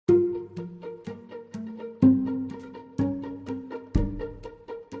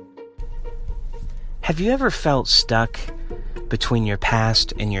Have you ever felt stuck between your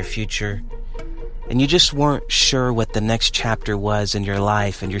past and your future? And you just weren't sure what the next chapter was in your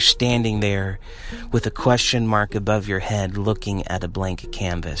life, and you're standing there with a question mark above your head looking at a blank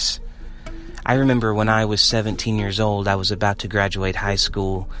canvas. I remember when I was 17 years old, I was about to graduate high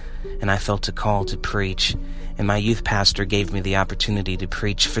school, and I felt a call to preach, and my youth pastor gave me the opportunity to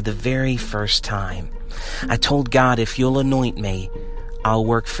preach for the very first time. I told God, if you'll anoint me, I'll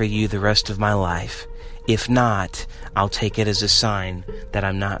work for you the rest of my life. If not, I'll take it as a sign that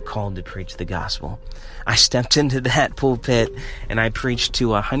I'm not called to preach the gospel. I stepped into that pulpit and I preached to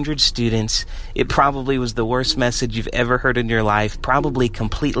 100 students. It probably was the worst message you've ever heard in your life, probably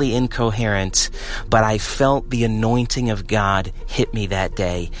completely incoherent, but I felt the anointing of God hit me that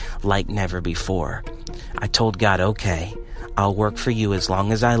day like never before. I told God, okay, I'll work for you as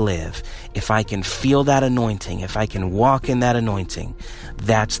long as I live. If I can feel that anointing, if I can walk in that anointing,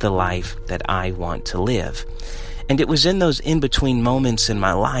 that's the life that I want to live. And it was in those in-between moments in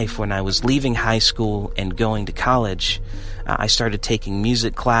my life when I was leaving high school and going to college. I started taking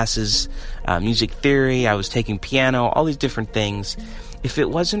music classes, music theory, I was taking piano, all these different things. If it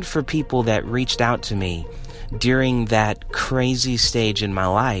wasn't for people that reached out to me during that crazy stage in my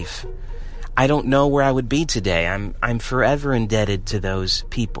life, I don't know where I would be today. I'm forever indebted to those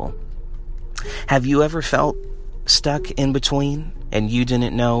people. Have you ever felt stuck in between and you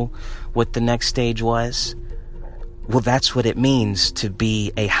didn't know what the next stage was? Well, that's what it means to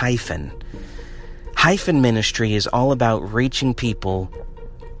be a hyphen. Hyphen ministry is all about reaching people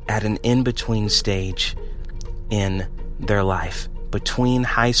at an in-between stage in their life. Between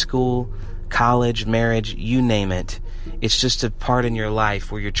high school, college, marriage, you name it. It's just a part in your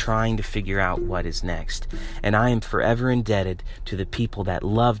life where you're trying to figure out what is next. And I am forever indebted to the people that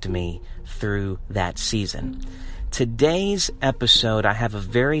loved me through that season. Today's episode, I have a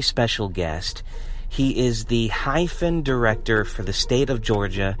very special guest. He is the hyphen director for the state of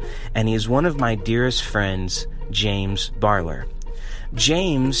Georgia, and he is one of my dearest friends, James Barler.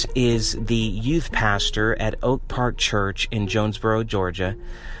 James is the youth pastor at Oak Park Church in Jonesboro, Georgia.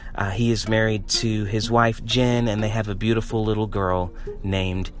 He is married to his wife, Jen, and they have a beautiful little girl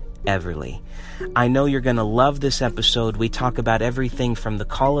named Everly. I know you're going to love this episode. We talk about everything from the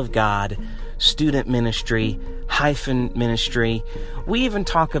call of God, student ministry, hyphen ministry. We even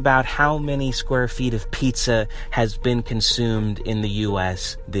talk about how many square feet of pizza has been consumed in the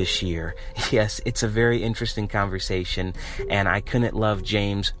U.S. this year. Yes, it's a very interesting conversation, and I couldn't love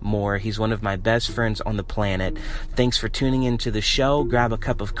James more. He's one of my best friends on the planet. Thanks for tuning into the show. Grab a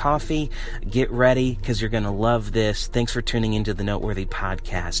cup of coffee. Get ready, because you're going to love this. Thanks for tuning into the Noteworthy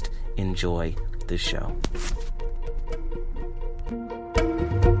Podcast. Enjoy the show.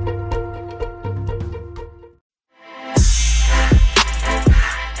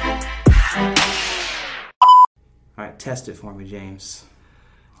 All right, test it for me, James.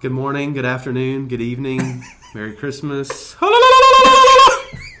 Good morning, good afternoon, good evening, Merry Christmas.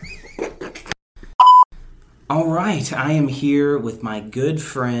 All right, I am here with my good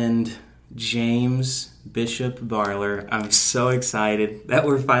friend, James Bishop Barler. I'm so excited that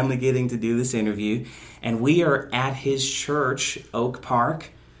we're finally getting to do this interview. And we are at his church, Oak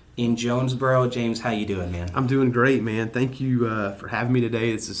Park, in Jonesboro. James, how you doing, man? I'm doing great, man. Thank you for having me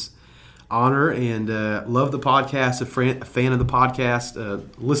today. It's an honor, and love the podcast, a fan of the podcast,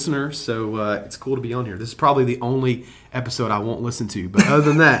 listener. So it's cool to be on here. This is probably the only episode I won't listen to. But other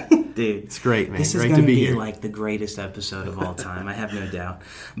than that, dude, it's great, man. This is great going to be here. Like the greatest episode of all time. I have no doubt.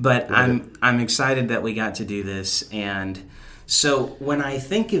 But I'm excited that we got to do this. And so when I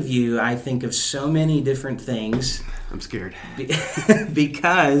think of you, I think of so many different things. I'm scared.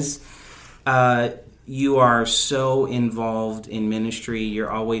 Because you are so involved in ministry.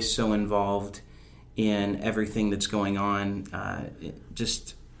 You're always so involved in everything that's going on,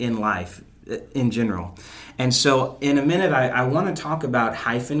 just in life in general. And so in a minute, I want to talk about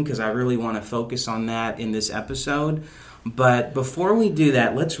hyphen because I really want to focus on that in this episode. But before we do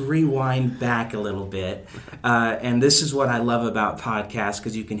that, let's rewind back a little bit. And this is what I love about podcasts,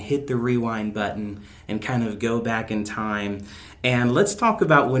 because you can hit the rewind button and kind of go back in time. And let's talk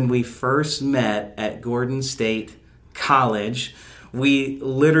about when we first met at Gordon State College. We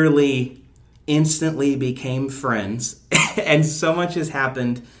literally instantly became friends, and so much has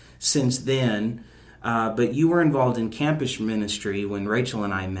happened since then. But you were involved in campus ministry when Rachel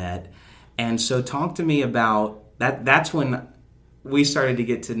and I met. And so talk to me about that. That's when we started to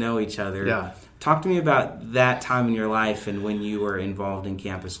get to know each other. Yeah. Talk to me about that time in your life and when you were involved in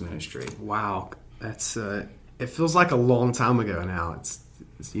campus ministry. Wow. That's it feels like a long time ago now. It's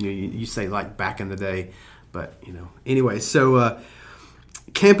you say like back in the day, but anyway, so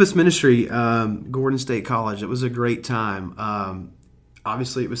Campus ministry, Gordon State College. It was a great time.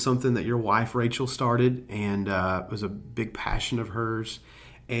 Obviously, it was something that your wife Rachel started, and it was a big passion of hers.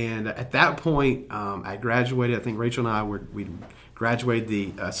 And at that point, I graduated. I think Rachel and I we graduated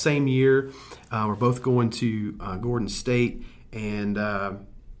the same year. We're both going to Gordon State, and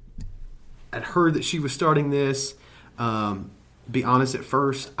I'd heard that she was starting this. Be honest, at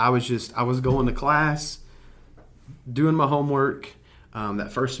first, I was going to class, doing my homework.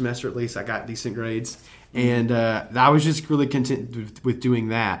 That first semester, at least, I got decent grades, and I was just really content with doing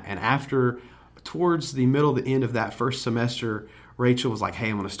that. And towards the middle, the end of that first semester, Rachel was like, "Hey,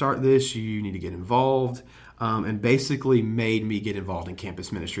 I'm going to start this. You need to get involved," and basically made me get involved in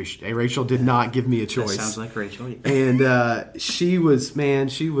campus ministry. Rachel did not give me a choice. That sounds like Rachel. And she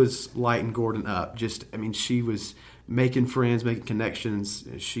was lighting Gordon up. She was making friends, making connections.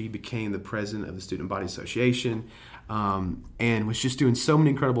 She became the president of the Student Body Association, and was just doing so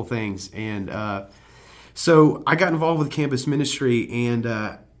many incredible things. And so I got involved with campus ministry, and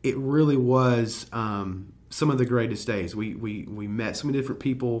it really was some of the greatest days. We met so many different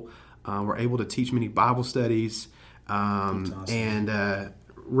people. Were able to teach many Bible studies. Awesome. And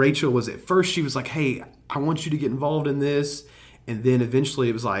Rachel was, at first she was like, "Hey, I want you to get involved in this." And then eventually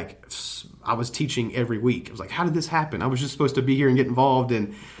it was like, I was teaching every week. It was like, how did this happen? I was just supposed to be here and get involved.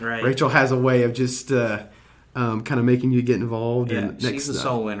 And right. Rachel has a way of just kind of making you get involved. Yeah, and she's a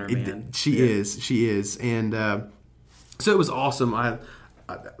soul winner, man. She is. And so it was awesome. I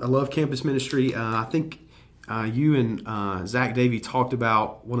love campus ministry. I think you and Zach Davey talked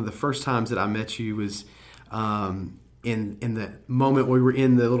about one of the first times that I met you was in the moment we were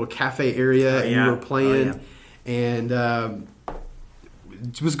in the little cafe area and you were playing. And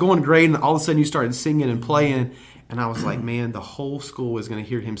it was going great, and all of a sudden you started singing and playing, and I was like, man, the whole school is going to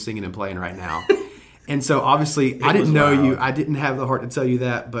hear him singing and playing right now. And so obviously I didn't know you. I didn't have the heart to tell you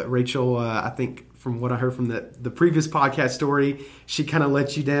that, but Rachel, I think from what I heard from the previous podcast story, she kind of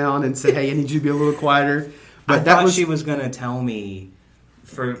let you down and said, hey, I need you to be a little quieter. But I thought she was going to tell me,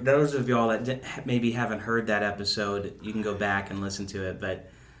 for those of y'all that maybe haven't heard that episode, you can go back and listen to it,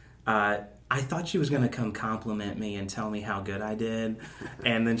 but I thought she was going to come compliment me and tell me how good I did.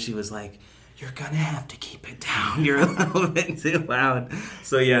 And then she was like, you're going to have to keep it down. You're a little bit too loud.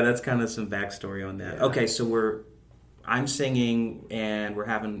 So yeah, that's kind of some backstory on that. Okay, so I'm singing and we're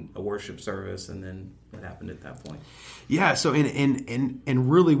having a worship service, and then what happened at that point? Yeah, so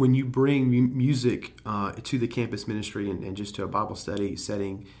and really when you bring music to the campus ministry and just to a Bible study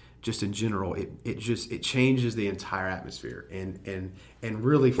setting, just in general, it changes the entire atmosphere, and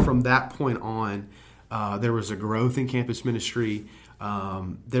really from that point on, there was a growth in campus ministry.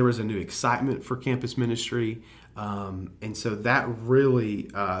 There was a new excitement for campus ministry, and so that really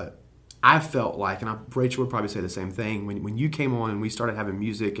I felt like, and Rachel would probably say the same thing, when you came on and we started having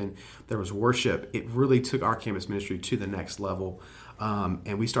music and there was worship, it really took our campus ministry to the next level,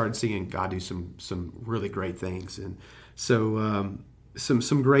 and we started seeing God do some really great things, and so.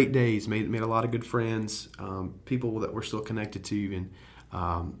 Some great days, made a lot of good friends, people that we're still connected to,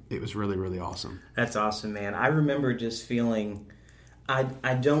 and it was really, really awesome. That's awesome, man. I remember just feeling,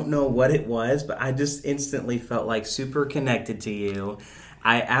 I don't know what it was, but I just instantly felt like super connected to you.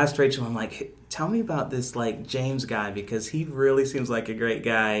 I asked Rachel, I'm like, tell me about this like James guy, because he really seems like a great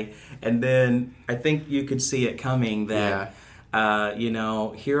guy. And then I think you could see it coming that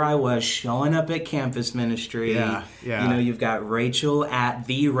here I was showing up at campus ministry. Yeah. You've got Rachel at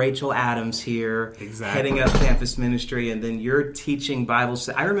the Rachel Adams here, exactly, heading up campus ministry, and then you're teaching Bible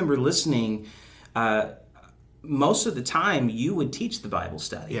study. I remember listening. Most of the time, you would teach the Bible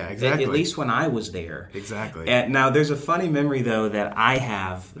study. Yeah, exactly. At least when I was there. Exactly. And now, there's a funny memory, though, that I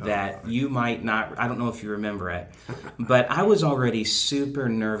have that you might not, I don't know if you remember it, but I was already super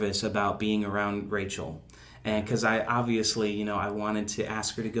nervous about being around Rachel. And because I obviously, I wanted to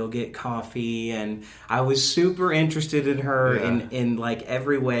ask her to go get coffee, and I was super interested in her in like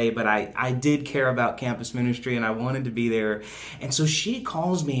every way, but I did care about campus ministry and I wanted to be there. And so she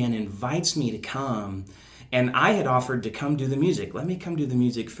calls me and invites me to come, and I had offered to come do the music. Let me come do the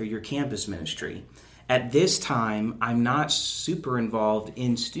music for your campus ministry. At this time, I'm not super involved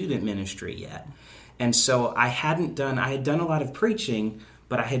in student ministry yet. And so I had done a lot of preaching,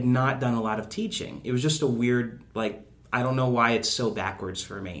 but I had not done a lot of teaching. It was just a weird, I don't know why it's so backwards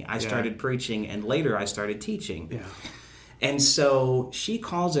for me. I started preaching, and later I started teaching. Yeah. And so she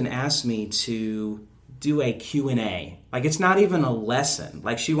calls and asks me to do a Q&A. It's not even a lesson.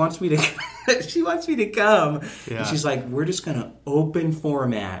 She wants me to come. Yeah. And she's like, we're just going to open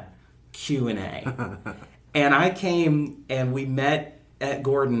format Q&A. And I came, and we met at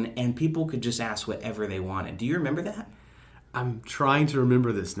Gordon, and people could just ask whatever they wanted. Do you remember that? I'm trying to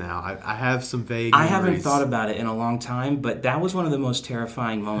remember this now. I have some vague I memories. haven't thought about it in a long time, but that was one of the most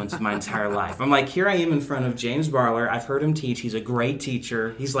terrifying moments of my entire life. I'm like, here I am in front of James Barler. I've heard him teach. He's a great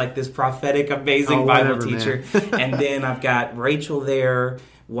teacher. He's like this prophetic, amazing Bible teacher. And then I've got Rachel there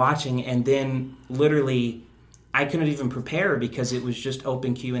watching, and then literally I couldn't even prepare because it was just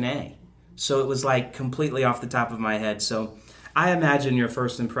open Q&A. So it was like completely off the top of my head. So I imagine your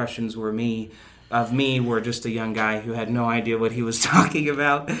first impressions were were just a young guy who had no idea what he was talking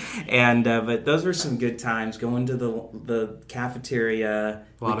about, and but those were some good times. Going to the cafeteria,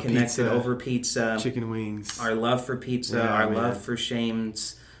 we connected over pizza, chicken wings, our love for pizza, love for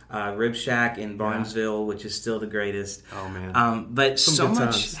Shane's Rib Shack in Barnesville, which is still the greatest. Oh man! But so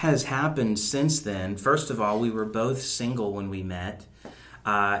much has happened since then. First of all, we were both single when we met.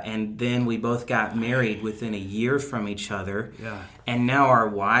 And then we both got married within a year from each other. Yeah. And now our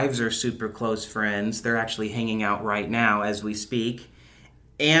wives are super close friends. They're actually hanging out right now as we speak.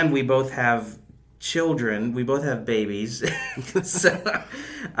 And we both have children. We both have babies. So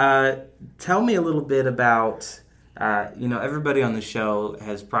tell me a little bit about, everybody on the show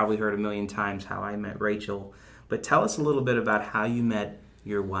has probably heard a million times how I met Rachel. But tell us a little bit about how you met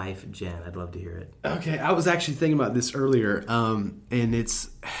your wife, Jen. I'd love to hear it. Okay, I was actually thinking about this earlier, and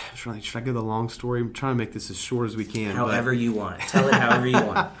it's... Should I go the long story? I'm trying to make this as short as we can. However you want. Tell it however you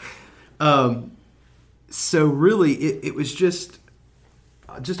want. So really, it was just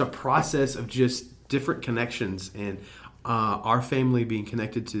a process of just different connections, and our family being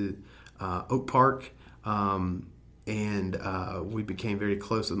connected to Oak Park, and we became very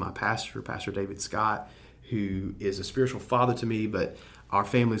close with my pastor, Pastor David Scott, who is a spiritual father to me, but our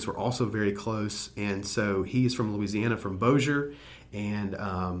families were also very close. And so he is from Louisiana, from Bossier, and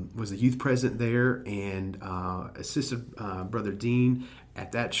was the youth president there, and assisted Brother Dean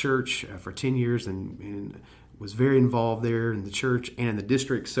at that church for 10 years, and was very involved there in the church and in the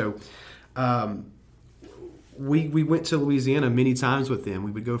district. So we went to Louisiana many times with them.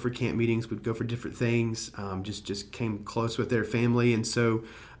 We would go for camp meetings, we'd go for different things, just came close with their family. And so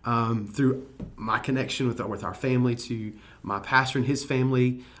through my connection with our family to my pastor and his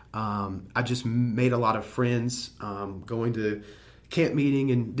family, I just made a lot of friends going to camp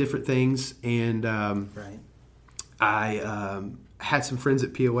meeting and different things. And I had some friends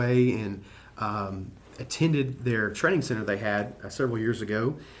at POA and attended their training center they had several years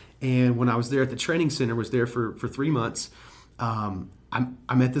ago. And when I was there at the training center, was there for 3 months,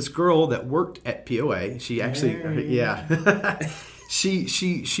 I met this girl that worked at POA. She actually,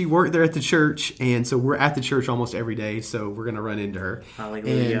 She worked there at the church, and so we're at the church almost every day. So we're going to run into her.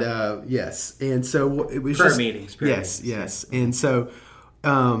 Hallelujah. And yes, and so it was prayer meetings. Yes. And so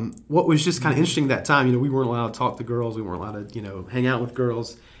what was just kind of interesting that time, we weren't allowed to talk to girls, we weren't allowed to hang out with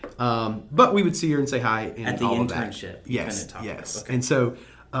girls, but we would see her and say hi and at the all internship. Of that. Yes. Okay. And so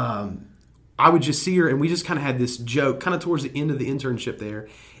I would just see her, and we just kind of had this joke, kind of towards the end of the internship. There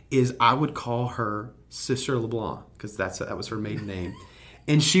is I would call her Sister LeBlanc, because that was her maiden name.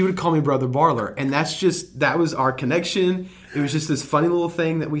 And she would call me Brother Barler. And that was our connection. It was just this funny little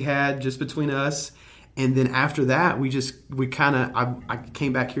thing that we had just between us. And then after that, I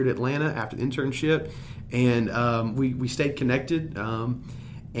came back here to Atlanta after the internship, and we stayed connected.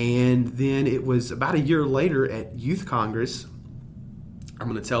 And then it was about a year later at Youth Congress. I'm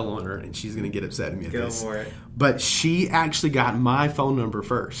going to tell on her, and she's going to get upset at me at this. Go for it. But she actually got my phone number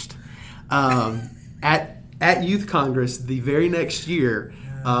first. At Youth Congress the very next year,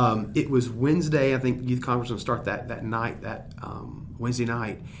 it was Wednesday. I think Youth Congress was going to start that night, Wednesday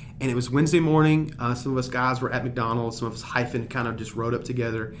night. And it was Wednesday morning. Some of us guys were at McDonald's. Some of us hyphen kind of just rode up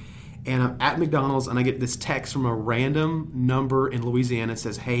together. And I'm at McDonald's, and I get this text from a random number in Louisiana that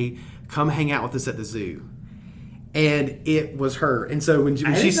says, "Hey, come hang out with us at the zoo." And it was her. And so when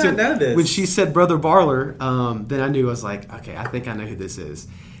she said Brother Barler, then I knew. I was like, okay, I think I know who this is.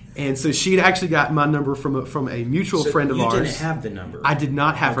 And so she'd actually got my number from a mutual friend of ours. You didn't have the number. I did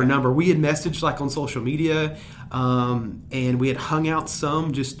not have her number. We had messaged on social media, and we had hung out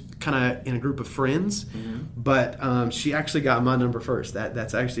some, just kind of in a group of friends. Mm-hmm. But she actually got my number first.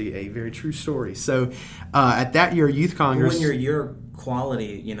 That's actually a very true story. So at that year Youth Congress, when you're your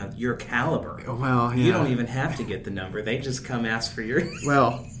quality, your caliber. Well, yeah. You don't even have to get the number. They just come ask for your.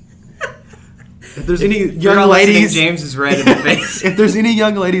 Well. If there's any young ladies, James is red in the face. If there's any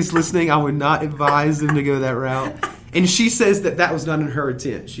young ladies listening, I would not advise them to go that route. And she says that was not in her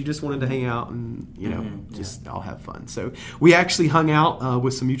intent. She just wanted to hang out and just all have fun. So we actually hung out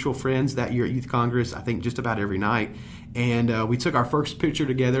with some mutual friends that year at Youth Congress. I think just about every night, and we took our first picture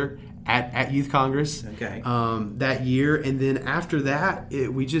together at Youth Congress that year. And then after that,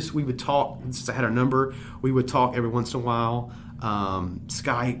 we would talk. Since I had her number, we would talk every once in a while,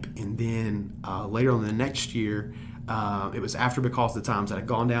 Skype, and then later on the next year, it was after Because of the Times that I had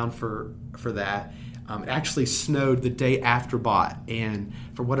gone down for that. It actually snowed the day after Bott, and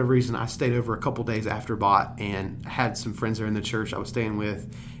for whatever reason, I stayed over a couple days after Bott and had some friends there in the church I was staying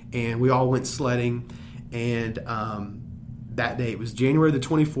with, and we all went sledding. And that day, it was January the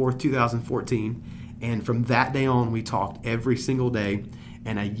 24th, 2014, and from that day on, we talked every single day.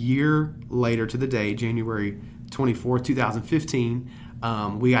 And a year later to the day, January 24th, 2015,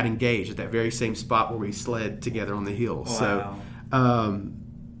 we got engaged at that very same spot where we sled together on the hill. Wow. So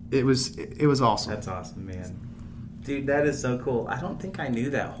it was awesome. That's awesome, man. Dude, that is so cool. I don't think I knew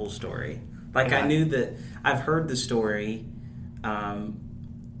that whole story. Like, Yeah. I knew that I've heard the story, and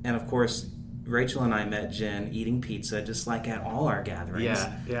of course, Rachel and I met Jen eating pizza, just like at all our gatherings.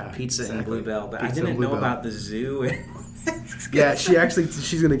 Yeah, Pizza exactly. and Bluebell, but Pizza I didn't and know Bluebell. about the zoo. Yeah,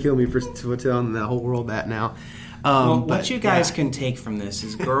 she's gonna kill me for telling the whole world that now. Well, But, what you guys yeah. can take from this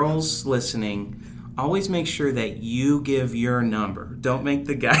is, girls listening, always make sure that you give your number. Don't make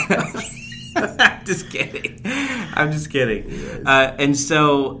the guy. I'm just kidding. And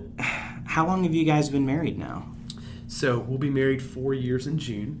so, how long have you guys been married now? So we'll be married 4 years in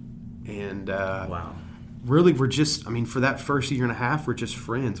June, and Wow. really we're just, for that first year and a half, we're just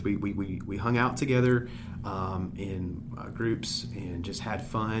friends. We hung out together in groups and just had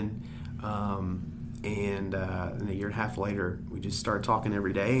fun. And a year and a half later, we just started talking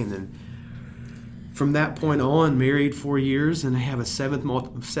every day, and then from that point on, married 4 years, and I have a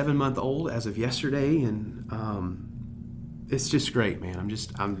 7-month-old as of yesterday, and it's just great, man.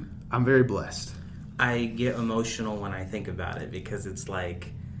 I'm very blessed. I get emotional when I think about it, because it's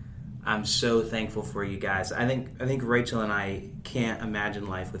like, I'm so thankful for you guys. I think Rachel and I can't imagine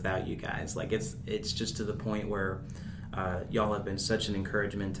life without you guys. Like, it's just to the point where y'all have been such an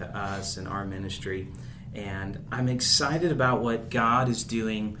encouragement to us and our ministry, and I'm excited about what God is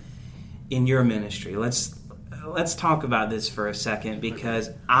doing in your ministry. Let's talk about this for a second, because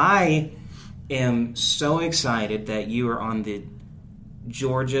I am so excited that you are on the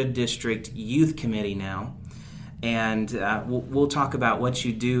Georgia District Youth Committee now, and we'll talk about what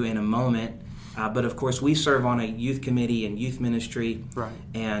you do in a moment. But of course, we serve on a youth committee and youth ministry, Right.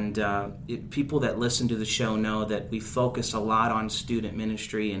 and people that listen to the show know that we focus a lot on student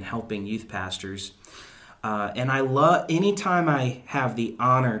ministry and helping youth pastors. And I love anytime I have the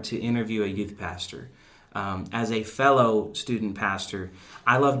honor to interview a youth pastor. As a fellow student pastor,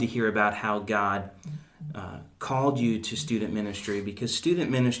 I love to hear about how God called you to student ministry, because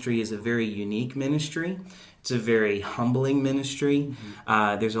student ministry is a very unique ministry. It's a very humbling ministry.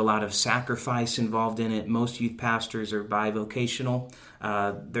 There's a lot of sacrifice involved in it. Most youth pastors are bivocational.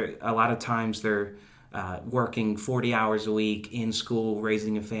 A lot of times they're working 40 hours a week in school,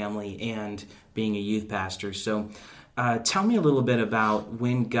 raising a family, and being a youth pastor. So tell me a little bit about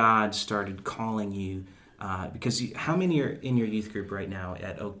when God started calling you, because how many are in your youth group right now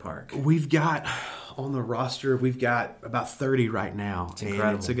at Oak Park? We've got on the roster, we've got about 30 right now. It's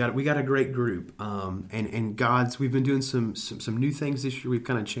incredible. And we got a great group. And we've been doing some new things this year. We've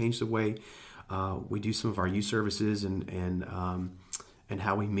kind of changed the way we do some of our youth services and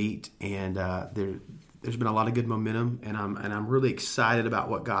how we meet. And there's been a lot of good momentum, and I'm really excited about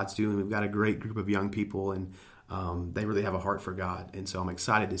what God's doing. We've got a great group of young people, and they really have a heart for God. And so I'm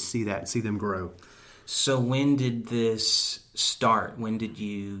excited to see that and see them grow. So when did this start? When did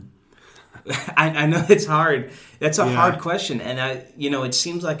you... I know it's hard. That's a hard question. And it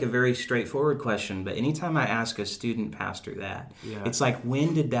seems like a very straightforward question, but anytime I ask a student pastor that, it's like,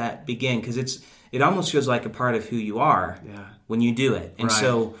 when did that begin? Because it almost feels like a part of who you are when you do it. And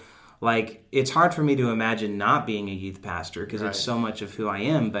so, like, it's hard for me to imagine not being a youth pastor, because it's so much of who I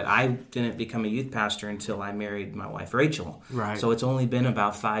am. But I didn't become a youth pastor until I married my wife, Rachel. Right. So it's only been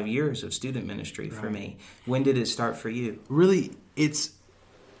about 5 years of student ministry for me. When did it start for you? Really,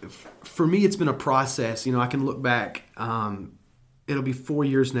 for me, it's been a process. I can look back. It'll be 4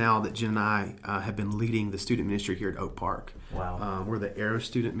 years now that Jen and I have been leading the student ministry here at Oak Park. Wow. We're the Arrow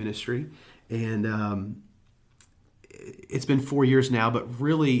Student Ministry. And it's been 4 years now, but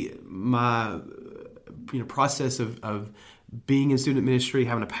really my process of being in student ministry,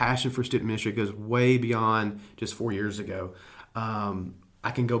 having a passion for student ministry, goes way beyond just 4 years ago.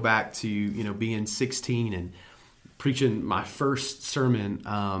 I can go back to being 16 and preaching my first sermon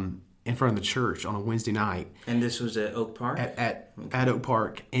in front of the church on a Wednesday night. And this was at Oak Park? At Oak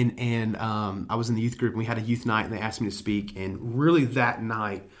Park. And I was in the youth group, and we had a youth night, and they asked me to speak. And really that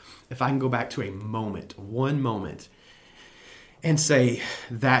night, if I can go back to one moment, and say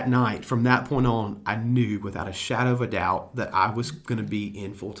that night, from that point on, I knew without a shadow of a doubt that I was going to be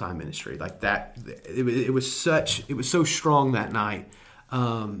in full-time ministry. Like that, it was so strong that night.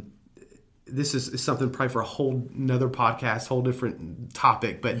 This is something probably for a whole another podcast, whole different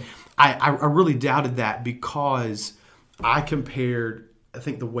topic. But I really doubted that because I compared, I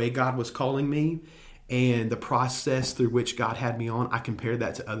think, the way God was calling me and the process through which God had me on, I compared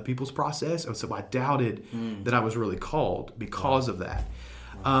that to other people's process. And so I doubted that I was really called because of that.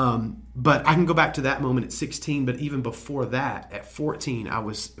 But I can go back to that moment at 16, but even before that, at 14,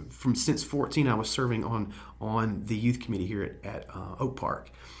 since 14, I was serving on the youth committee here at Oak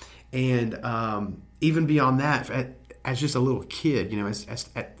Park. And even beyond that, as just a little kid,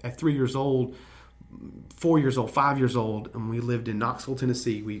 at 3 years old, 4 years old, 5 years old, and we lived in Knoxville,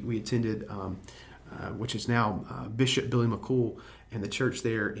 Tennessee. We attended, which is now Bishop Billy McCool and the church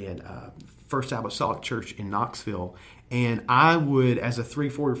there at First Apostolic Church in Knoxville. And I would, as a 3,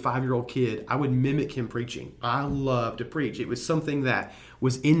 4, or 5-year-old kid, I would mimic him preaching. I loved to preach. It was something that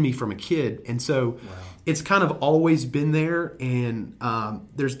was in me from a kid. And so it's kind of always been there. And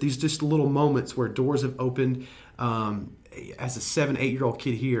there's these just little moments where doors have opened. As a 7, 8-year-old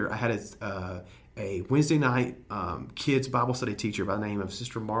kid here, I had a Wednesday night kids Bible study teacher by the name of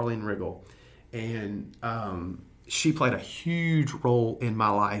Sister Marlene Riggle. And she played a huge role in my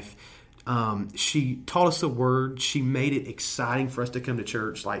life. She taught us the word. She made it exciting for us to come to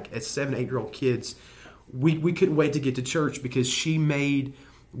church. Like as 7, 8-year-old kids, we couldn't wait to get to church because she made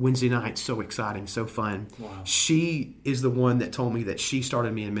Wednesday night so exciting, so fun. Wow. She is the one that told me that she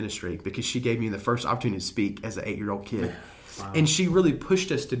started me in ministry because she gave me the first opportunity to speak as an 8-year-old kid. Wow. And she really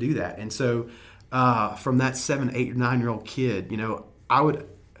pushed us to do that. And so from that 7, 8, 9-year-old kid, I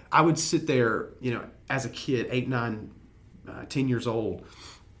would sit there, as a kid, 8, 9, 10 years old,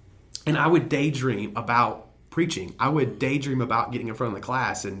 and I would daydream about preaching. I would daydream about getting in front of the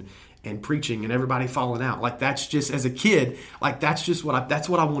class and preaching and everybody falling out. Like that's just, as a kid, like that's what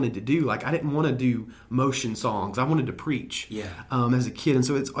I wanted to do. Like I didn't want to do motion songs. I wanted to preach as a kid. And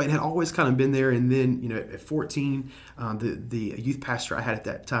so it had always kind of been there. And then, at 14, the youth pastor I had at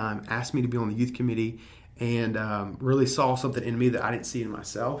that time asked me to be on the youth committee and really saw something in me that I didn't see in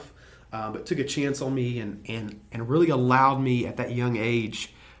myself, but took a chance on me and really allowed me at that young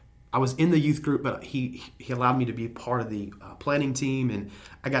age. I was in the youth group, but he allowed me to be part of the planning team, and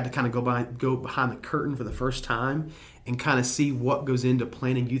I got to kind of go behind the curtain for the first time and kind of see what goes into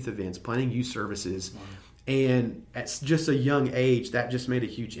planning youth events, planning youth services. Wow. And at just a young age, that just made a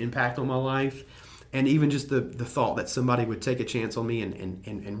huge impact on my life. And even just the thought that somebody would take a chance on me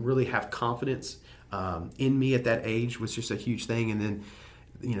and really have confidence in me at that age was just a huge thing. And then,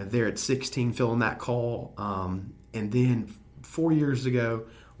 there at 16, filling that call. And then 4 years ago,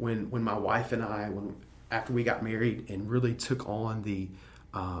 when my wife and I, after we got married and really took on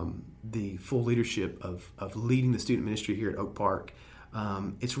the full leadership of leading the student ministry here at Oak Park,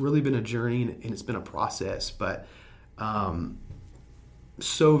 it's really been a journey and it's been a process. But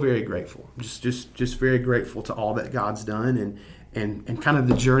so very grateful, just very grateful to all that God's done and kind of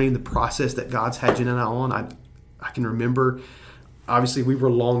the journey and the process that God's had Jen and I on. I can remember, obviously we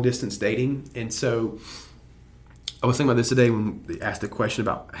were long distance dating, and so I was thinking about this today when they asked the question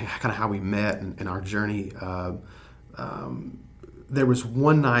about kind of how we met and our journey. There was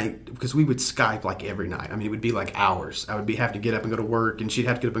one night, because we would Skype like every night. I mean, it would be like hours. I would have to get up and go to work, and she'd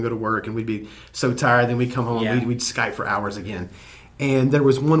have to get up and go to work, and we'd be so tired. Then we'd come home, and we'd Skype for hours again. And there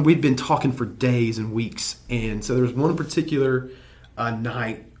was one, we'd been talking for days and weeks. And so there was one particular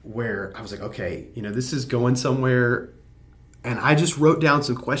night where I was like, okay, this is going somewhere. And I just wrote down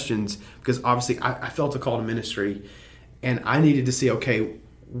some questions because obviously I felt a call to ministry, and I needed to see, okay,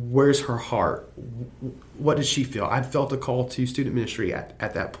 where's her heart? What does she feel? I'd felt a call to student ministry at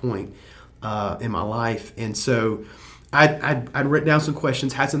that point in my life. And so I'd written down some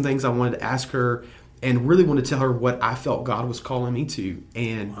questions, had some things I wanted to ask her, and really wanted to tell her what I felt God was calling me to.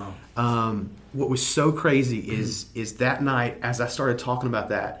 And what was so crazy is that night, as I started talking about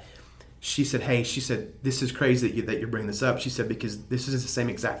that, she said, this is crazy that you're bringing this up. She said, because this is the same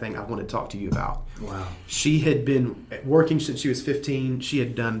exact thing I wanted to talk to you about. Wow. She had been working since she was 15. She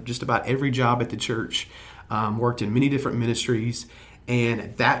had done just about every job at the church, worked in many different ministries.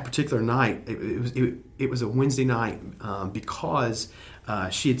 And that particular night, it was a Wednesday night because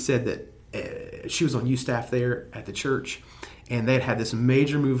she had said that she was on youth staff there at the church, and they had this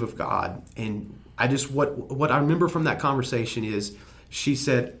major move of God. And what I remember from that conversation is she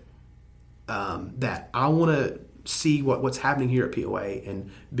said, that I want to see what's happening here at POA and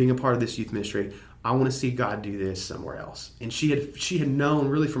being a part of this youth ministry. I want to see God do this somewhere else. And she had known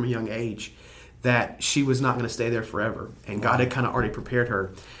really from a young age that she was not going to stay there forever, and God had kind of already prepared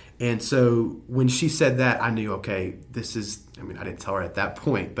her. And so when she said that, I knew, okay, this is. I mean, I didn't tell her at that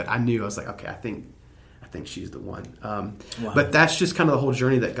point, but I knew. I was like, okay, I think she's the one. But that's just kind of the whole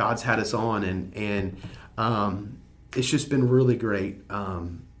journey that God's had us on, and it's just been really great,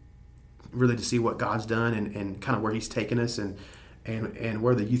 really to see what God's done and kind of where He's taken us and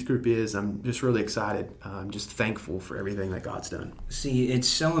where the youth group is. I'm just really excited. I'm just thankful for everything that God's done. See, it's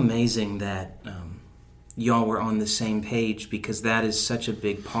so amazing that y'all were on the same page, because that is such a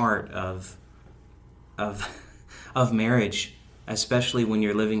big part of marriage, especially when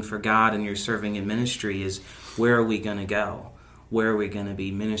you're living for God and you're serving in ministry, is where are we going to go? Where are we going to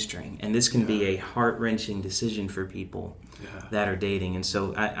be ministering? And this can be a heart-wrenching decision for people that are dating. And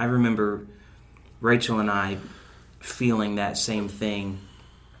so I remember Rachel and I feeling that same thing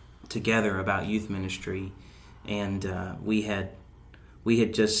together about youth ministry. And we had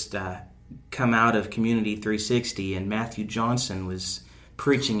just come out of Community 360, and Matthew Johnson was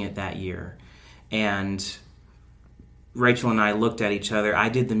preaching it that year. And Rachel and I looked at each other. I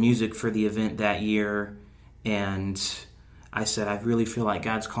did the music for the event that year, and I said, I really feel like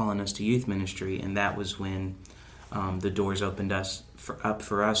God's calling us to youth ministry. And that was when the doors opened up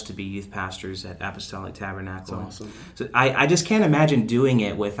for us to be youth pastors at Apostolic Tabernacle. That's awesome. So I just can't imagine doing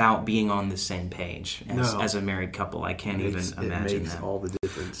it without being on the same page as a married couple. I can't even imagine it makes that. all the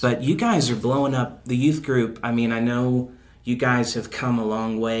difference. But you guys are blowing up the youth group. I mean, I know you guys have come a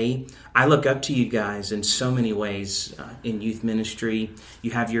long way. I look up to you guys in so many ways in youth ministry.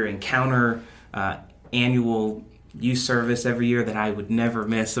 You have your Encounter annual youth service every year that I would never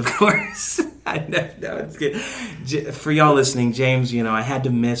miss, of course. I know it's good. For y'all listening, James, I had to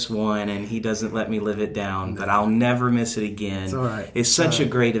miss one, and he doesn't let me live it down, but I'll never miss it again. It's all right. It's such a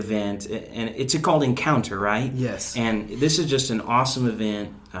great event, and it's called Encounter, right? Yes. And this is just an awesome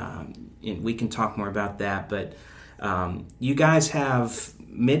event, and we can talk more about that, but you guys have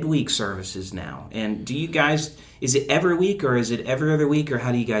midweek services now. And do you guys, is it every week or is it every other week, or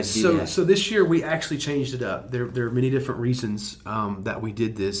how do you guys do that? So this year we actually changed it up. There are many different reasons that we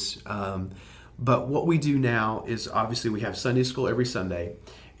did this. But what we do now is, obviously, we have Sunday school every Sunday.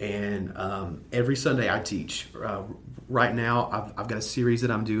 And every Sunday I teach. Right now I've got a series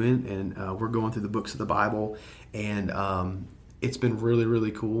that I'm doing, and we're going through the books of the Bible. And it's been really,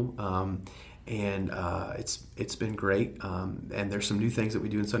 really cool. And it's been great. And there's some new things that we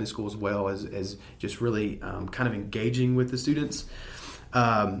do in Sunday school as well, as just really kind of engaging with the students.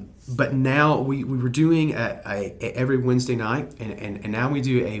 But now we were doing a every Wednesday night, and now we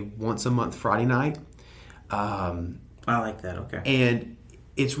do a once a month Friday night. I like that. Okay. And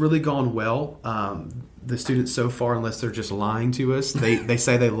it's really gone well. The students so far, unless they're just lying to us, they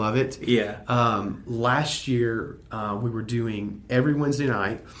say they love it. Yeah. Last year we were doing every Wednesday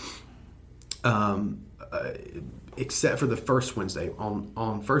night. Except for the first Wednesday.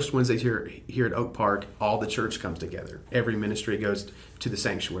 On first Wednesday here at Oak Park, all the church comes together. Every ministry goes to the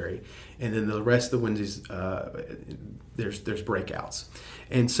sanctuary, and then the rest of the Wednesdays there's breakouts.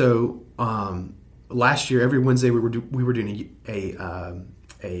 And so last year, every Wednesday we were doing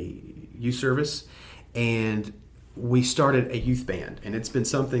a youth service, and we started a youth band, and it's been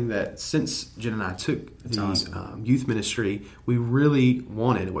something that since Jen and I took the youth ministry, we really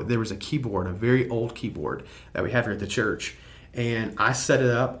wanted. There was a keyboard, a very old keyboard that we have here at the church, and I set it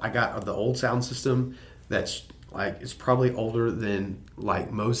up. I got the old sound system that's it's probably older than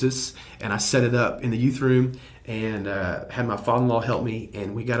Moses, and I set it up in the youth room, and had my father-in-law help me,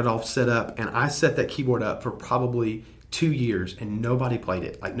 and we got it all set up, and I set that keyboard up for probably 2 years, and nobody played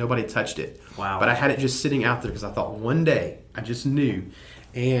it. Nobody touched it. Wow. But I had it just sitting out there because I thought one day, I just knew,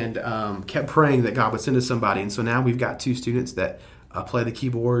 and kept praying that God would send us somebody. And so now we've got 2 students that play the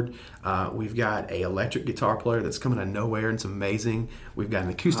keyboard. We've got an electric guitar player that's coming out of nowhere, and it's amazing. We've got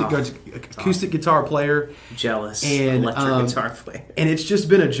an acoustic guitar player. Jealous. And electric guitar player. And it's just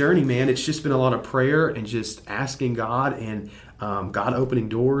been a journey, man. It's just been a lot of prayer and just asking God, and God opening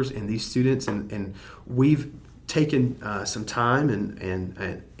doors, and these students, and we've taken some time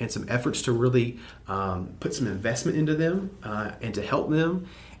and some efforts to really put some investment into them and to help them.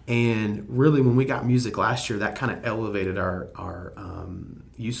 And really, when we got music last year, that kind of elevated our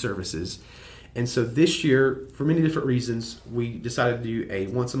youth services. And so this year, for many different reasons, we decided to do a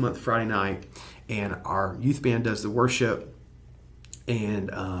once a month Friday night, and our youth band does the worship,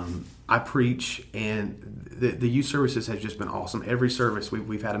 and I preach, and the youth services has just been awesome. Every service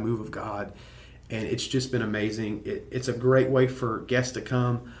we've had a move of God. And it's just been amazing. It's a great way for guests to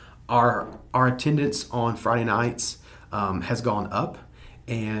come. Our attendance on Friday nights has gone up,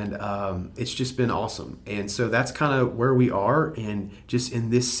 and it's just been awesome. And so that's kind of where we are, and just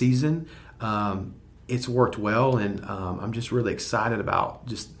in this season, it's worked well, and I'm just really excited about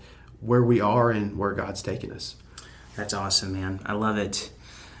just where we are and where God's taking us. That's awesome, man. I love it.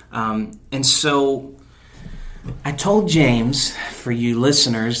 And so I told James, for you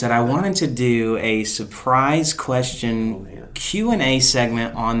listeners, that I wanted to do a surprise question Q&A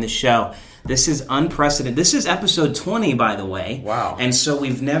segment on the show. This is unprecedented. This is episode 20, by the way. Wow. And so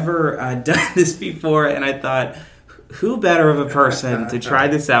we've never done this before, and I thought, who better of a person to try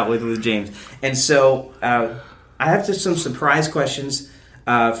this out with James? And so I have just some surprise questions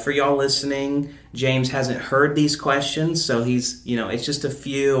for y'all listening. James hasn't heard these questions, so he's, it's just a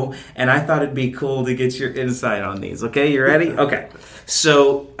few, and I thought it'd be cool to get your insight on these. Okay, you ready? Okay.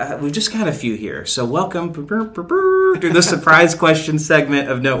 So we've just got a few here. So welcome to the surprise question segment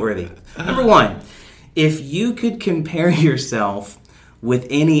of Noteworthy. Number one, if you could compare yourself with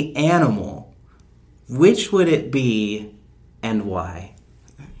any animal, which would it be and why?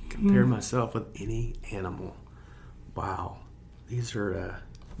 Compare myself with any animal. Wow. These are...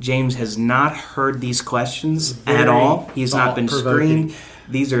 James has not heard these questions at all. He's not been screened.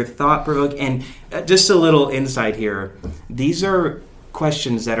 These are thought-provoking. And just a little insight here. These are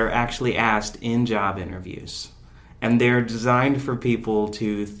questions that are actually asked in job interviews. And they're designed for people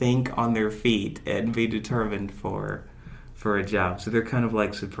to think on their feet and be determined for a job. So they're kind of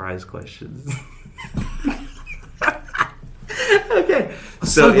like surprise questions. Okay.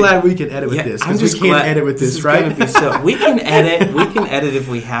 So glad we can edit with this, because we can't edit with this, right? We can edit if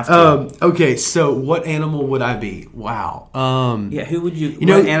we have to. Okay, so what animal would I be? Wow. Who would you?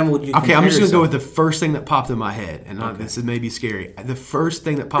 What animal would you? Okay, I'm just gonna go with the first thing that popped in my head, and this is maybe scary. The first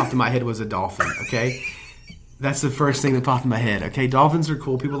thing that popped in my head was a dolphin. Okay, that's the first thing that popped in my head. Okay, dolphins are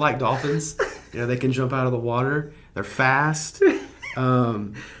cool. People like dolphins. They can jump out of the water. They're fast.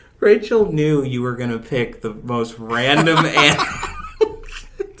 Rachel knew you were going to pick the most random animal.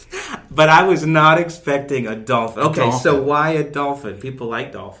 But I was not expecting a dolphin. Okay, so why a dolphin? People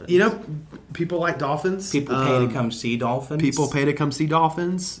like dolphins. People like dolphins. People pay to come see dolphins. People pay to come see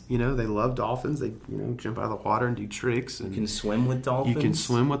dolphins. They love dolphins. They jump out of the water and do tricks. And you can swim with dolphins. You can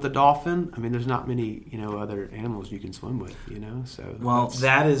swim with the dolphin. I mean, there's not many other animals you can swim with. So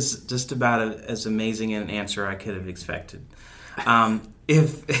that is just about as amazing an answer I could have expected.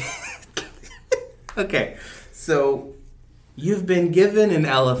 Okay, so you've been given an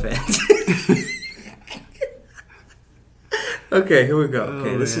elephant. Okay, here we go.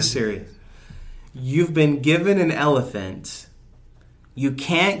 Okay, this is serious. You've been given an elephant. You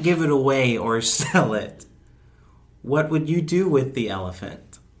can't give it away or sell it. What would you do with the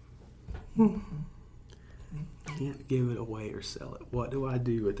elephant? Can't give it away or sell it. What do I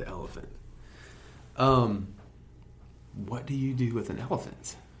do with the elephant? What do you do with an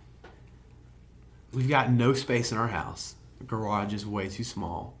elephant? We've got no space in our house. The garage is way too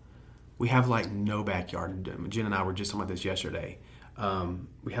small. We have no backyard. Jen and I were just talking about this yesterday.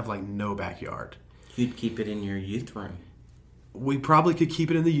 We have no backyard. You'd keep it in your youth room. We probably could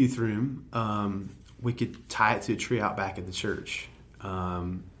keep it in the youth room. We could tie it to a tree out back at the church.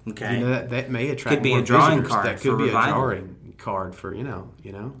 Okay. That may attract could be more a drawing visitors. card. That could be revival. A drawing card for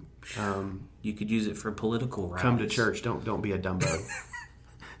you could use it for political rallies. Come to church. Don't be a Dumbo.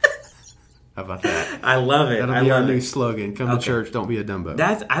 How about that? I love it. That'll be our new slogan. Come to church. Don't be a Dumbo.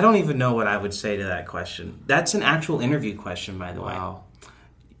 I don't even know what I would say to that question. That's an actual interview question, by the way. Wow.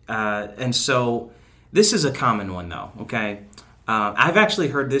 And so this is a common one, though. Okay. I've actually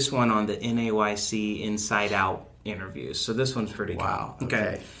heard this one on the NAYC Inside Out interviews. So this one's pretty wow. cool.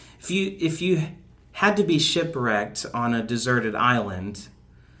 Okay. If you had to be shipwrecked on a deserted island,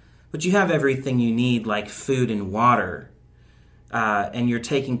 but you have everything you need, like food and water, and you're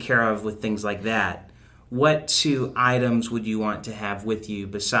taken care of with things like that, what two items would you want to have with you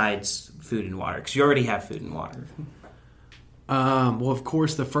besides food and water? Because you already have food and water. Well, of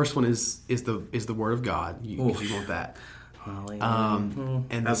course, the first one is the Word of God. You want that.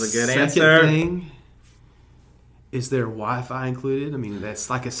 And that's a good answer. Thing, is there Wi-Fi included? I mean, that's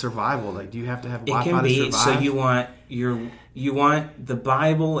like a survival. Do you have to have Wi-Fi to survive? So you want the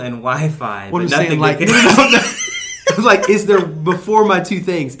Bible and Wi-Fi, what but I'm nothing. Saying, is there before my two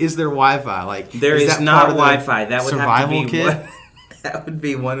things? Is there Wi-Fi? There is not Wi-Fi. That would survival have to be kit. That would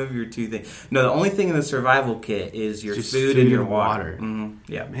be one of your two things. No, the only thing in the survival kit is your food and your water.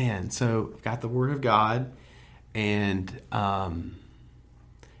 Mm-hmm. Yeah, man. So I've got the Word of God, and can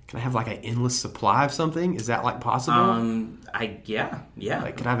I have an endless supply of something? Is that possible? Yeah.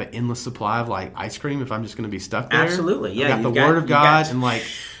 Can I have an endless supply of ice cream if I'm just going to be stuck there? Absolutely. Yeah, I've got the Word of God and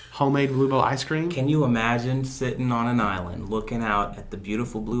homemade Bluebell ice cream. Can you imagine sitting on an island looking out at the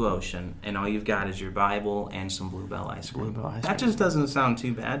beautiful blue ocean and all you've got is your Bible and some Bluebell ice cream? Bluebell ice that cream. just doesn't sound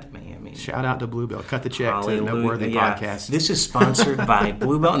too bad to me. I mean, Shout out to Bluebell. Cut the check to hallelujah. Noteworthy Podcast. This is sponsored by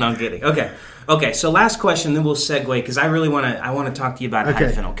Bluebell. No, I'm kidding. Okay. So last question, then we'll segue because I really want to talk to you about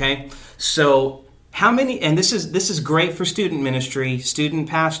hyphen. Okay. So how many? And this is great for student ministry, student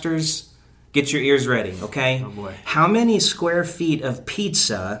pastors. Get your ears ready. Okay. Oh boy. How many square feet of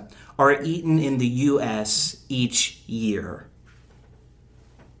pizza are eaten in the U.S. each year?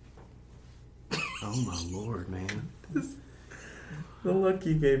 Oh my Lord, man. The look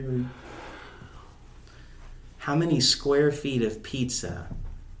you gave me. How many square feet of pizza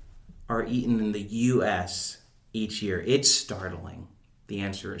are eaten in the U.S. each year? It's startling. The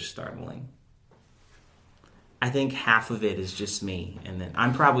answer is startling. I think half of it is just me, and then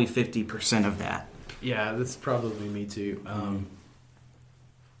I'm probably 50% of that. Yeah, that's probably me too.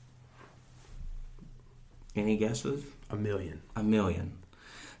 Any guesses? A million. A million.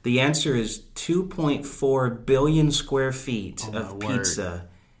 The answer is 2.4 billion square feet of pizza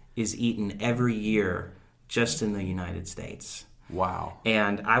is eaten every year just in the United States. Wow.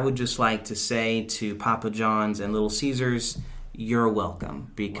 And I would just like to say to Papa John's and Little Caesars, you're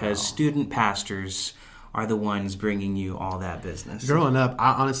welcome, because student pastors are the ones bringing you all that business. Growing up,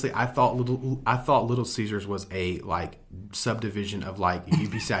 I thought Little Caesars was a subdivision of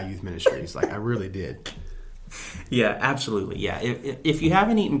UPCI Youth Ministries. I really did. Yeah, absolutely. Yeah, if you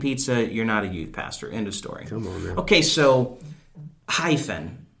haven't eaten pizza, you're not a youth pastor. End of story. Come on, man. Okay, so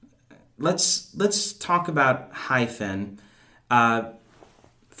hyphen. Let's talk about hyphen.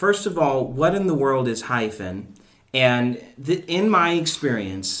 First of all, what in the world is hyphen? And in my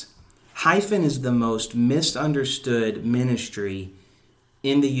experience, hyphen is the most misunderstood ministry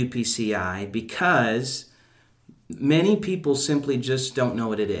in the UPCI because many people simply just don't know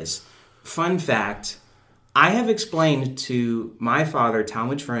what it is. Fun fact, I have explained to my father,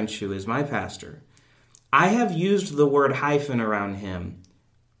 Talmadge French, who is my pastor, I have used the word hyphen around him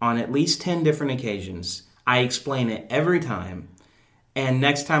on at least 10 different occasions. I explain it every time. And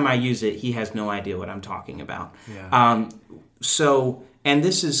next time I use it, he has no idea what I'm talking about. Yeah. And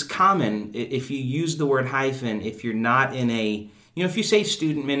this is common if you use the word hyphen, if you're not in if you say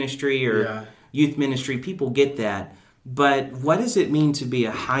student ministry or youth ministry, people get that. But what does it mean to be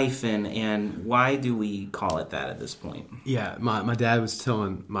a hyphen, and why do we call it that at this point? Yeah, my dad was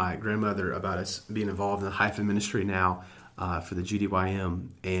telling my grandmother about us being involved in the hyphen ministry now for the GDYM,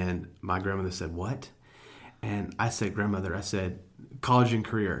 and my grandmother said, "What?" And I said, "Grandmother," I said, "college and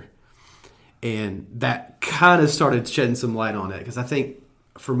career." And that kind of started shedding some light on it, because I think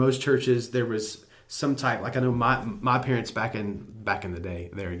for most churches there was some type, I know my parents back in the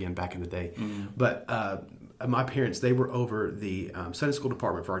day, but my parents, they were over the Sunday school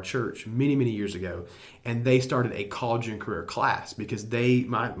department for our church many, many years ago, and they started a college and career class because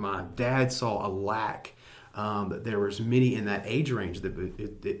my dad saw a lack. That there was many in that age range that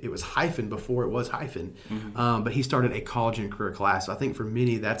it was hyphen before it was hyphen, but he started a college and career class. So I think for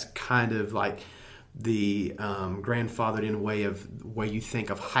many that's kind of like the grandfathered in way you think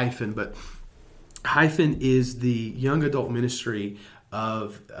of hyphen, but hyphen is the young adult ministry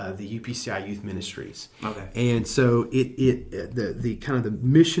of the UPCI Youth Ministries. Okay. And so the kind of the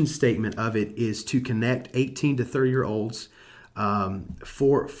mission statement of it is to connect 18 to 30-year-olds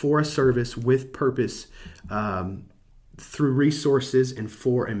for a service with purpose, through resources and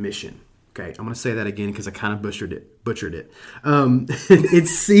for a mission. Okay, I'm going to say that again because I kind of butchered it. It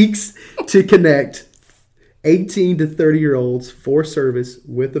seeks to connect 18 to 30-year-olds for service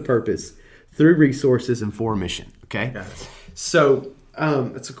with a purpose through resources and for a mission. Okay, got it. So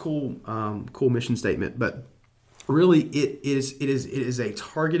it's a cool mission statement, but really it is a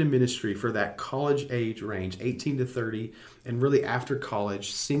targeted ministry for that college age range, 18 to 30, and really after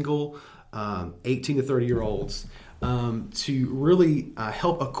college, single 18 to 30-year-olds, to really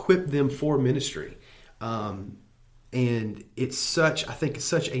help equip them for ministry. And it's such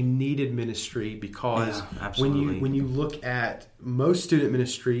a needed ministry because when you look at most student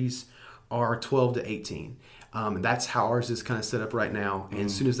ministries are 12 to 18. And that's how ours is kind of set up right now. And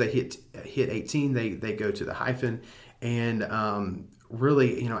as soon as they hit 18, they go to the hyphen. And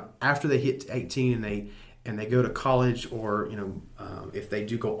really, after they hit 18 and they go to college, or if they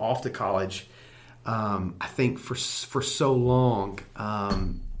do go off to college, I think for so long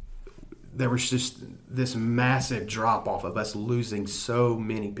there was just this massive drop off of us losing so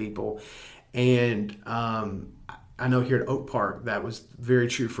many people. And I know here at Oak Park that was very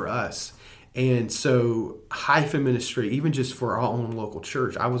true for us. And so hyphen ministry, even just for our own local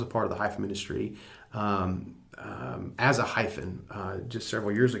church, I was a part of the hyphen ministry as a hyphen just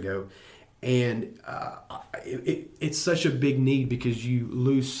several years ago. And it's such a big need because you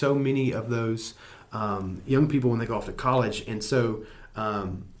lose so many of those young people when they go off to college. And so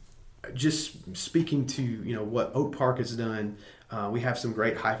just speaking to what Oak Park has done, we have some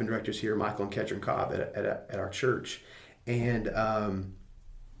great hyphen directors here, Michael and Ketron Cobb at our church. And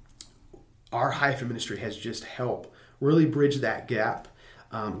our hyphen ministry has just helped really bridge that gap,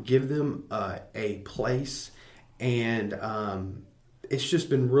 give them a place. And it's just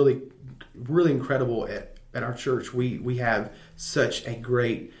been really incredible at our church. We have such a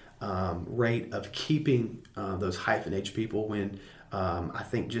great rate of keeping those hyphen age people. When I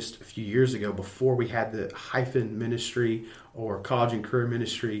think just a few years ago, before we had the hyphen ministry or college and career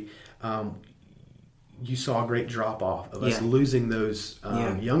ministry, you saw a great drop off of us losing those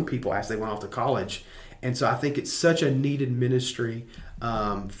young people as they went off to college. And so I think it's such a needed ministry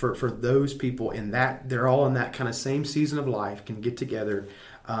for those people in that they're all in that kind of same season of life, can get together,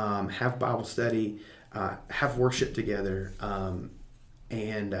 have Bible study, have worship together.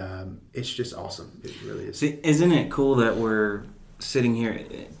 And it's just awesome. It really is. See, isn't it cool that we're sitting here?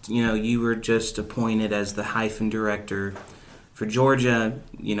 You were just appointed as the hyphen director for Georgia.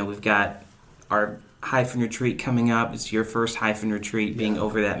 We've got our hyphen retreat coming up. It's your first hyphen retreat being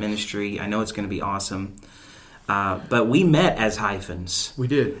over that ministry. I know it's going to be awesome. But we met as hyphens. We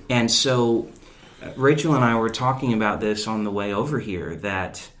did. And so Rachel and I were talking about this on the way over here,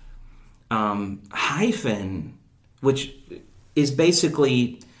 that hyphen, which is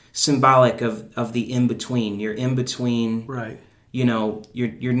basically symbolic of the in-between. You're in between. Right.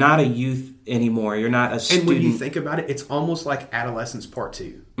 You're not a youth anymore. You're not a student. And when you think about it, it's almost like adolescence part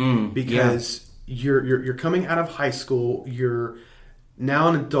 2. Because you're coming out of high school, you're now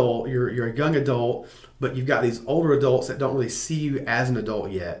an adult, you're a young adult, but you've got these older adults that don't really see you as an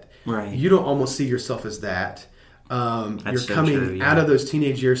adult yet. Right. You don't almost see yourself as that. You're so coming true, out of those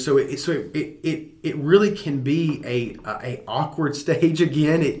teenage years, so it really can be a awkward stage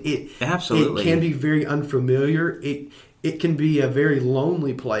again. Absolutely. It can be very unfamiliar. It can be a very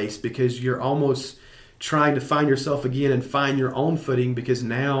lonely place because you're almost trying to find yourself again and find your own footing, because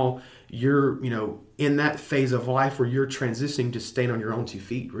now you're in that phase of life where you're transitioning to staying on your own 2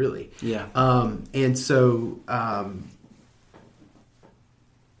 feet, really. Yeah. And so.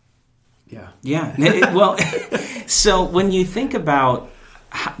 Yeah. Well, so when you think about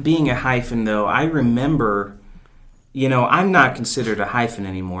being a hyphen, though, I remember, I'm not considered a hyphen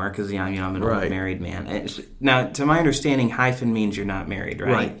anymore because I'm an old married man. Now, to my understanding, hyphen means you're not married,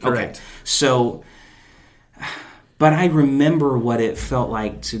 right? Right. Correct. Okay. So, but I remember what it felt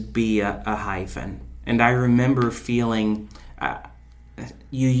like to be a hyphen, and I remember feeling.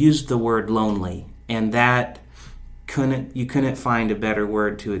 You used the word lonely, and that. You couldn't find a better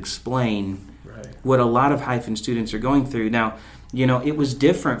word to explain what a lot of hyphen students are going through. Now, it was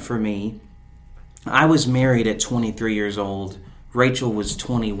different for me. I was married at 23 years old. Rachel was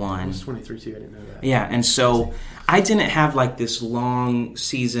 21. I was 23 too. I didn't know that. Yeah, and so I didn't have like this long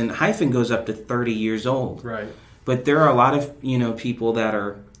season. Hyphen goes up to 30 years old. Right. But there are a lot of people that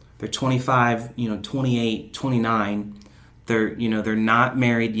they're 25, 28, 29. They're not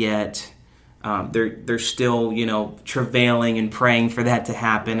married yet. They're still, travailing and praying for that to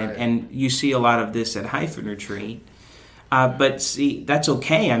happen. Right. And you see a lot of this at hyphen retreat. But see, that's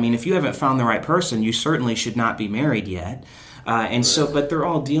okay. I mean, if you haven't found the right person, you certainly should not be married yet. But they're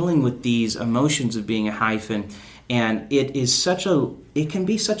all dealing with these emotions of being a hyphen. And it can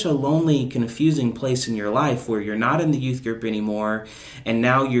be such a lonely, confusing place in your life where you're not in the youth group anymore. And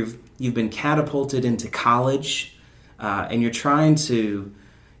now you've been catapulted into college, and you're trying to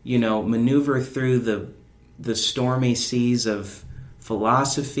maneuver through the stormy seas of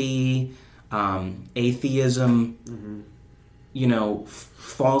philosophy, atheism,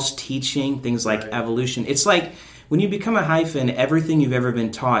 false teaching, things like evolution. It's like when you become a hyphen, everything you've ever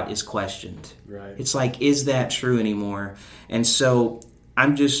been taught is questioned. Right. It's like, is that true anymore? And so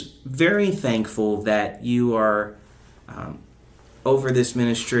I'm just very thankful that you are over this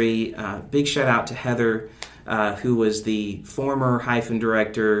ministry. Big shout out to Heather, who was the former hyphen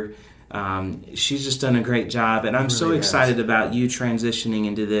director. She's just done a great job, and I'm really so excited about you transitioning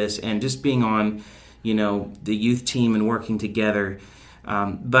into this and just being on, the youth team and working together.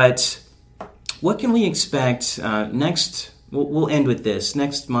 But what can we expect next? We'll end with this.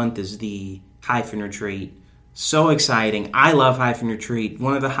 Next month is the hyphen retreat. So exciting. I love hyphen retreat.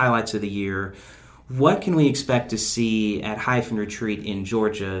 One of the highlights of the year. What can we expect to see at hyphen retreat in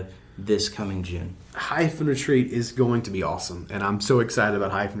Georgia this coming June? Hyphen retreat is going to be awesome, and I'm so excited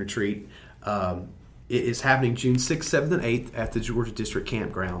about hyphen retreat. It is happening June 6th, 7th, and 8th at the Georgia District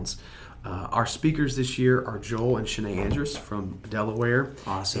Campgrounds. Our speakers this year are Joel and Shanae Andrus from Delaware.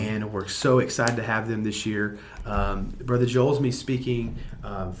 Awesome. And we're so excited to have them this year. Brother Joel's me speaking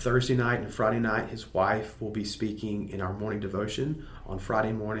Thursday night and Friday night. His wife will be speaking in our morning devotion on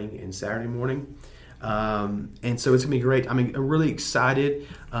Friday morning and Saturday morning. And so it's going to be great. I'm really excited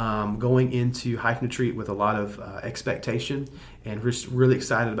going into Hyphen Retreat with a lot of expectation, and we're just really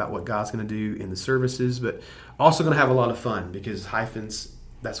excited about what God's going to do in the services, but also going to have a lot of fun, because Hyphens,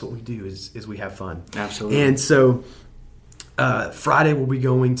 that's what we do, is we have fun. Absolutely. And so Friday we'll be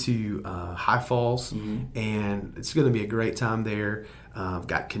going to High Falls, and it's going to be a great time there. We've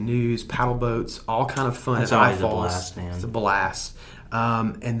got canoes, paddle boats, all kind of fun That's at High always a Falls. blast, man. It's a blast.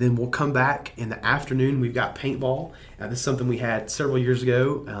 And then we'll come back in the afternoon. We've got paintball. This is something we had several years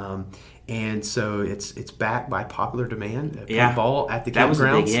ago. And so it's back by popular demand. Paintball at the campgrounds. That was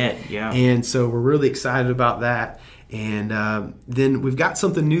a big hit, yeah. And so we're really excited about that. And then we've got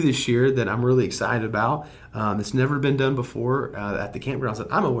something new this year that I'm really excited about. It's never been done before at the campgrounds that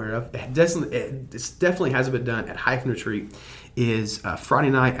I'm aware of. It definitely hasn't been done at Hyphen Retreat. Is Friday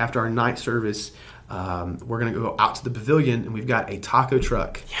night after our night service, we're going to go out to the pavilion, and we've got a taco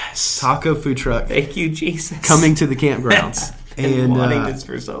truck. Yes. Taco food truck. Thank you, Jesus. Coming to the campgrounds. And wanting this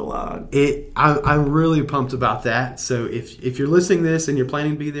for so long. I'm really pumped about that. So if you're listening to this and you're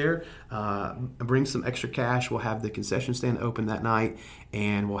planning to be there, bring some extra cash. We'll have the concession stand open that night,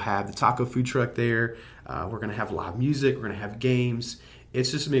 and we'll have the taco food truck there. We're going to have live music. We're going to have games.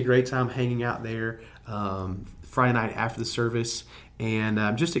 It's just going to be a great time hanging out there Friday night after the service. And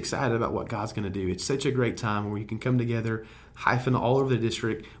I'm just excited about what God's going to do. It's such a great time where you can come together, Hyphen all over the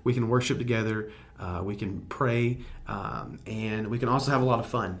district. We can worship together. We can pray, and we can also have a lot of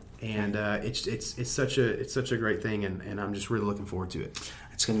fun. And it's such a great thing, and I'm just really looking forward to it.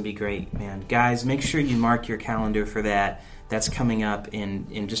 It's going to be great, man. Guys, make sure you mark your calendar for that. That's coming up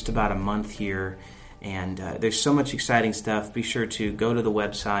in just about a month here. And there's so much exciting stuff. Be sure to go to the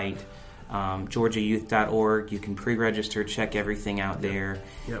website, georgiayouth.org. You can pre-register, check everything out there.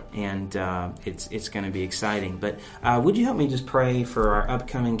 Yep. And it's going to be exciting. But would you help me just pray for our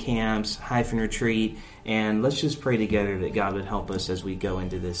upcoming camps, Hyphen Retreat, and let's just pray together that God would help us as we go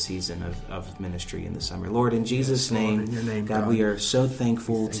into this season of ministry in the summer. Lord, in Jesus' name, in your name, God, we are so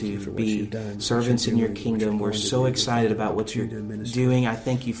thankful to be servants in your kingdom. We're so excited about what you're doing. I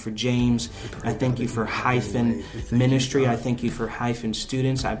thank you for James. I thank you for Hyphen Ministry. I thank you for Hyphen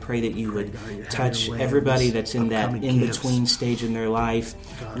students. I pray that you would touch everybody that's in that in-between stage in their life.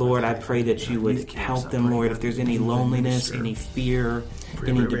 Lord, I pray that you would help them, Lord. If there's any loneliness, any fear,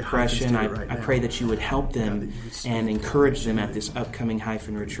 any depression, I pray that you would help them and encourage them at this upcoming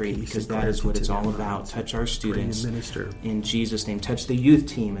Hyphen Retreat, because that is what it's all about. Touch our students in Jesus' name. Touch the youth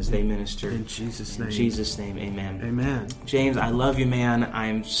team as they minister. In Jesus' name. In Jesus' name, amen. Amen. James, I love you, man.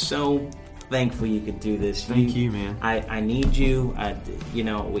 I'm so thankful you could do this. Thank you, man. I need you. I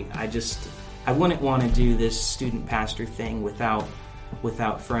wouldn't want to do this student pastor thing without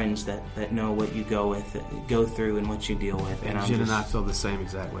friends that know what you go through and what you deal with. And Jen and I feel the same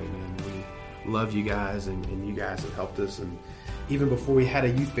exact way, man. We love you guys, and you guys have helped us. And even before we had a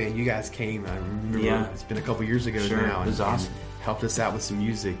youth band, you guys came. I remember it's been a couple years ago now. It was awesome. And helped us out with some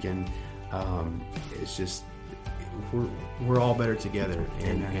music, and it's just we're all better together,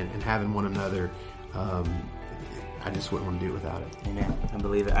 and having one another. I just wouldn't want to do it without it. Amen. I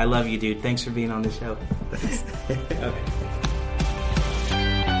believe it. I love you, dude. Thanks for being on the show. Okay.